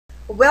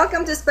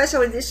Welcome to a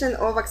special edition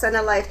of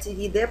Oksana Live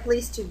TV, the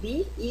place to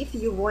be if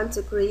you want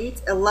to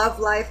create a love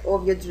life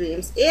of your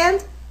dreams.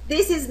 And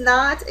this is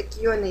not a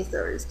Q&A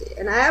Thursday,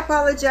 and I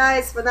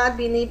apologize for not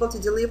being able to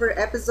deliver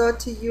episode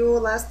to you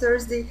last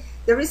Thursday.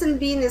 The reason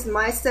being is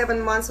my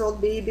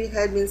 7-month-old baby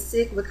had been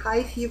sick with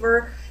high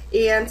fever,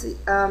 and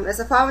as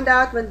I found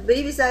out, when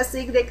babies are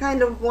sick, they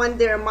kind of want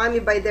their mommy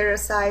by their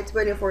side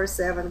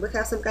 24/7. We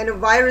have some kind of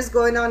virus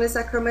going on in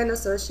Sacramento,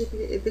 so she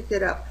picked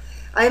it up.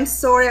 I'm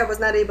sorry I was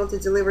not able to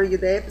deliver you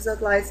the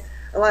episode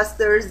last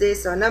Thursday.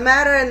 So no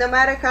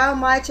matter how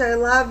much I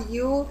love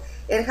you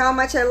and how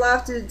much I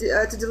love to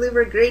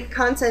deliver great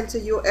content to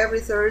you every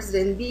Thursday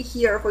and be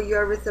here for you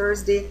every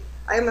Thursday,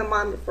 I am a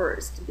mom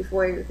first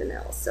before anything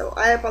else. So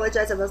I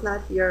apologize I was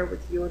not here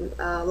with you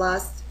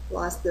last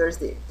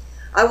Thursday.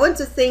 I want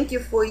to thank you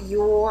for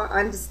your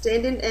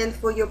understanding and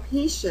for your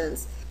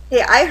patience.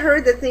 Hey, I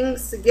heard that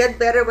things get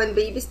better when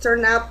babies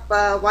turn up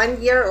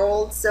 1 year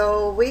old.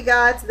 So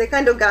they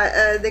kind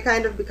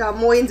of become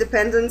more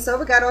independent. So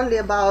we got only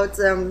about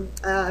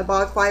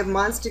 5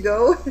 months to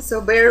go.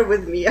 So bear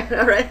with me,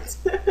 all right?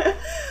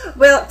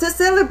 Well, to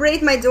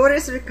celebrate my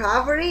daughter's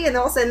recovery, and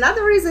also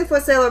another reason for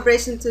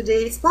celebration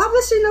today is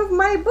publishing of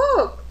my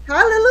book.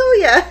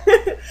 Hallelujah!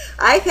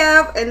 I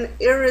have an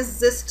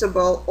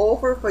irresistible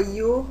offer for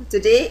you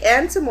today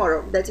and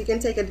tomorrow that you can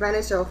take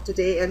advantage of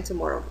today and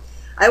tomorrow.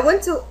 I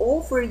want to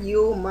offer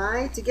you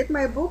to get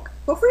my book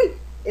for free.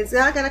 It's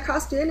not going to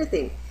cost you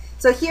anything.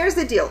 So here's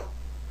the deal.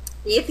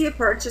 If you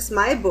purchase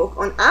my book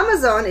on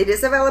Amazon, it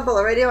is available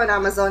already on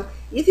Amazon.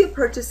 If you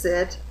purchase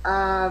it,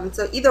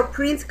 so either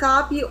print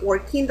copy or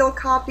Kindle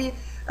copy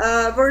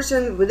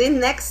version within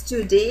next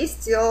 2 days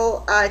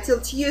till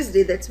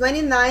Tuesday, the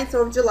 29th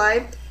of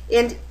July,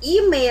 and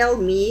email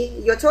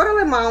me your total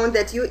amount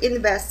that you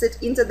invested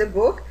into the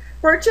book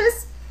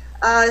purchase.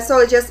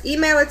 So just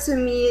email it to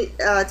me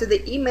to the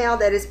email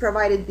that is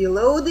provided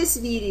below this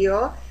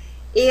video,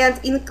 and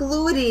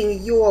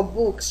including your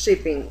book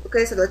shipping.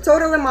 Okay, so the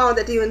total amount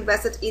that you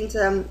invested into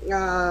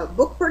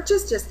book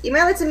purchase, just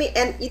email it to me,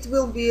 and it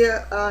will be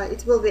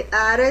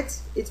added.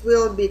 It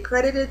will be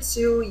credited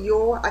to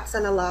your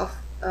OksanaLive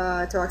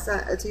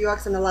to your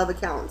OksanaLive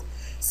account.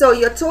 So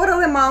your total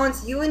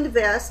amount you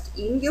invest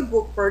in your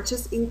book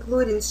purchase,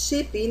 including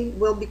shipping,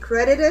 will be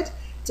credited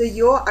to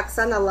your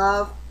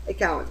OksanaLive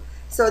account.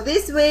 So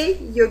this way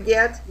you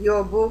get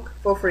your book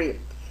for free.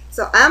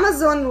 So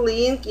Amazon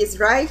link is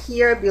right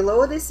here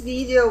below this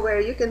video, where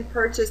you can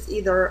purchase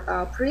either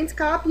a print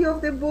copy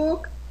of the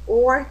book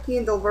or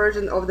Kindle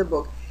version of the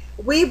book.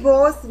 We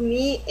both,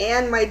 me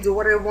and my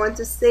daughter, want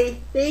to say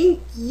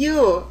thank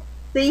you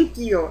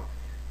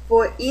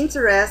for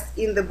interest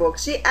in the book.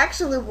 She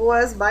actually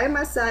was by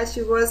my side.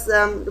 She was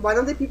one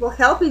of the people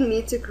helping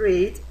me to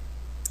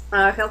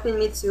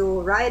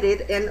write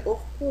it, and of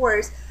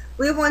course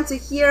we want to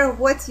hear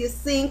what you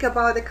think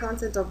about the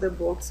content of the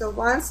book. So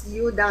once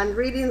you're done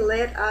reading,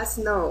 let us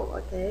know,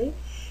 okay?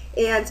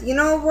 And you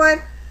know what?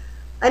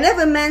 I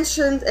never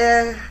mentioned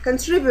a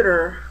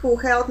contributor who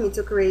helped me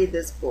to create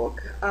this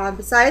book,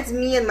 besides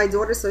me and my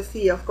daughter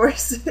Sophia, of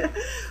course.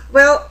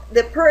 Well,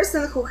 the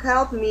person who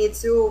helped me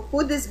to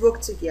put this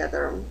book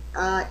together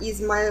is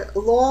my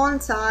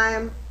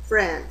longtime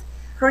friend.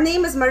 Her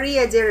name is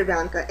Maria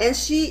Derivanka, and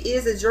she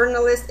is a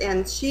journalist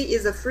and she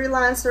is a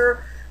freelancer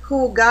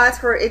who got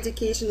her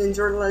education in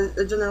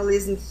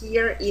journalism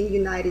here in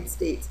United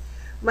States.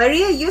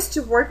 Maria used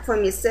to work for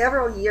me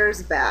several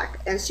years back,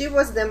 and she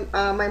was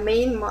my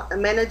main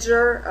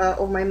manager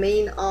of my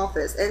main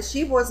office, and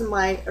she was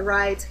my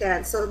right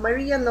hand. So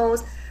Maria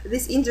knows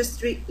this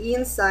industry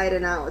inside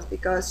and out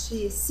because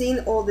she's seen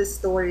all these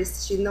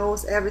stories. She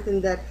knows everything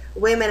that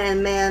women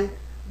and men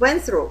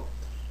went through.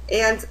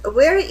 And a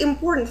very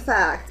important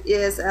fact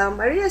is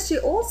Maria, she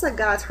also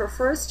got her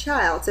first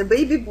child, a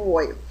baby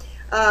boy,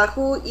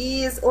 who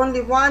is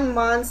only 1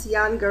 month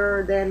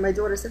younger than my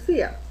daughter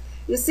Sophia.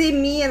 You see,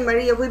 me and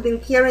Maria, we've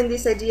been carrying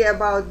this idea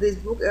about this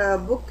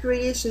book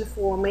creation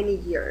for many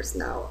years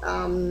now,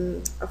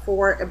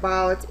 for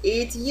about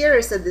 8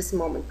 years at this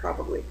moment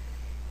probably.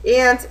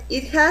 And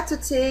it had to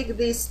take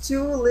these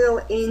 2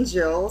 little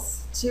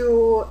angels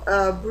to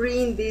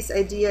bring this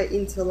idea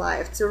into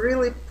life, to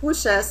really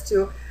push us,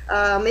 to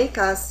make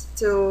us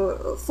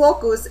to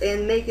focus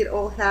and make it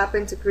all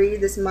happen, to create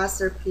this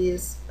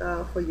masterpiece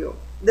for you.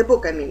 The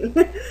book, I mean.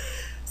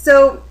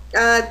 So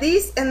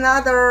this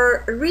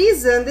another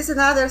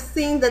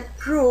thing that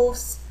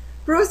proves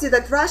you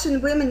that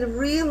Russian women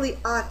really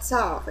are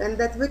tough, and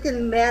that we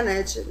can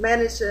manage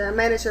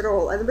it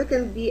all, and we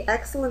can be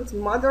excellent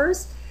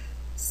mothers,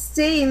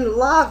 staying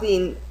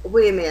loving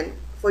women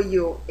for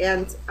you,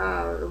 and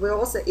we're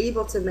also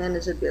able to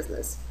manage a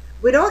business.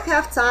 We don't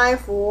have time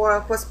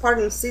for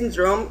postpartum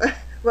syndrome.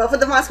 Well, for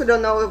the ones who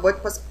don't know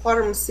what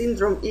postpartum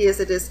syndrome is,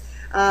 it is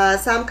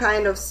some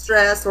kind of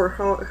stress or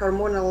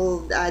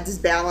hormonal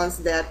disbalance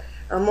that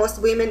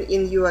most women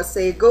in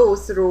USA go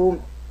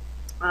through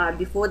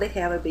before they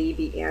have a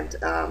baby and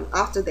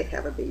after they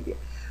have a baby,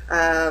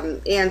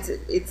 and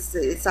it's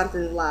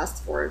something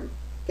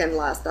can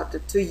last up to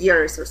 2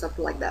 years or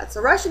something like that.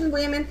 So Russian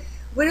women,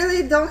 we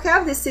really don't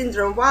have this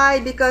syndrome. Why?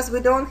 Because we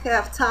don't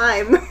have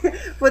time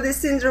for this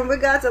syndrome. We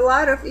got a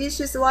lot of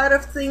issues, a lot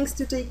of things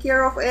to take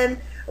care of, and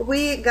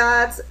we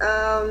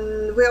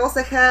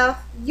also have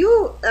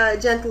you,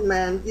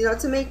 gentlemen,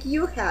 to make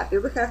you happy.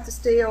 We have to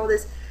stay all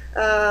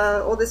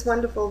these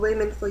wonderful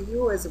women for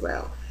you as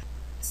well.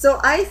 So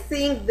I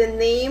think the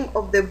name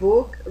of the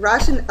book,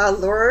 Russian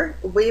Allure,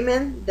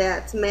 Women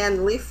That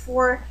Men Live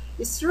For,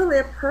 is really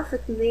a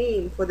perfect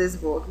name for this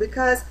book,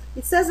 because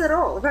it says it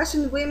all.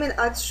 Russian women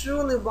are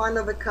truly one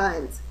of a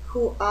kind,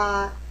 who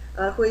are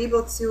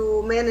able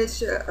to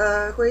manage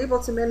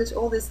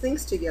all these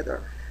things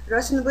together.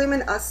 Russian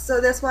women are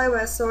that's why we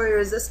are so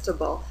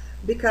irresistible,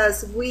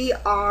 because we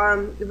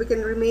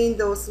can remain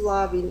those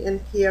loving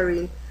and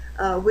caring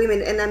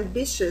women, and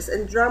ambitious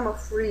and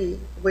drama-free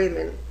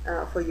women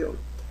for you.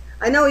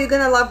 I know you're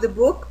gonna love the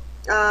book.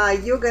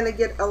 You're gonna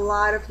get a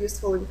lot of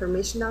useful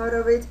information out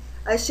of it.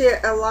 I share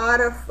a lot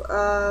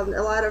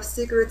of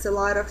secrets, a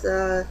lot of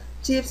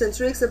tips and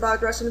tricks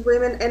about Russian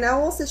women, and I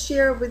also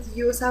share with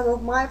you some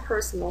of my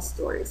personal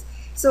stories.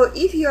 So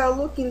if you are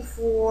looking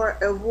for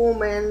a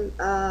woman,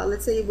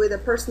 let's say with a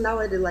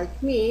personality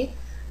like me,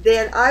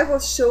 then I will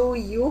show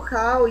you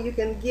how you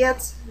can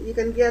get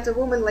a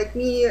woman like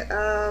me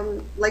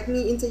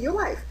into your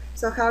life.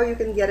 So how you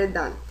can get it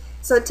done.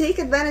 So take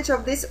advantage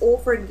of this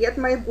offer. Get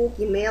my book.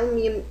 Email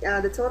me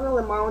the total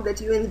amount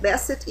that you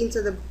invested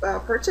into the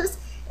purchase,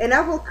 and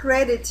I will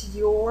credit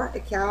your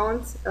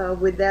account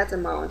with that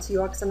amount,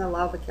 your Oksana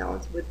Love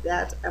account with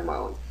that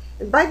amount.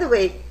 And by the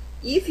way,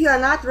 if you are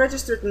not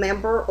registered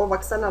member of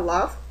Oksana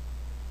Love,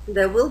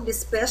 there will be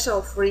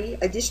special free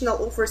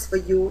additional offers for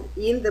you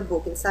in the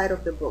book, inside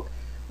of the book.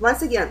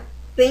 Once again,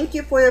 thank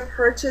you for your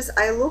purchase.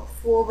 I look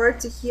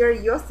forward to hear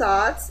your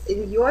thoughts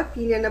and your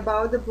opinion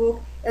about the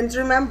book. And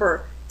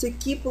remember to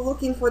keep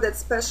looking for that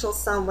special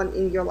someone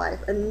in your life,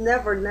 and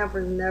never, never,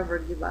 never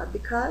give up,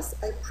 because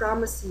I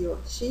promise you,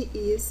 she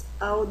is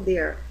out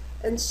there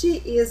and she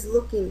is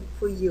looking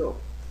for you.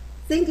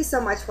 Thank you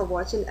so much for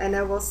watching, and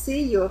I will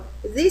see you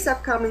this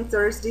upcoming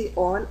Thursday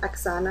on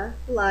Oksana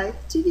Live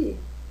TV.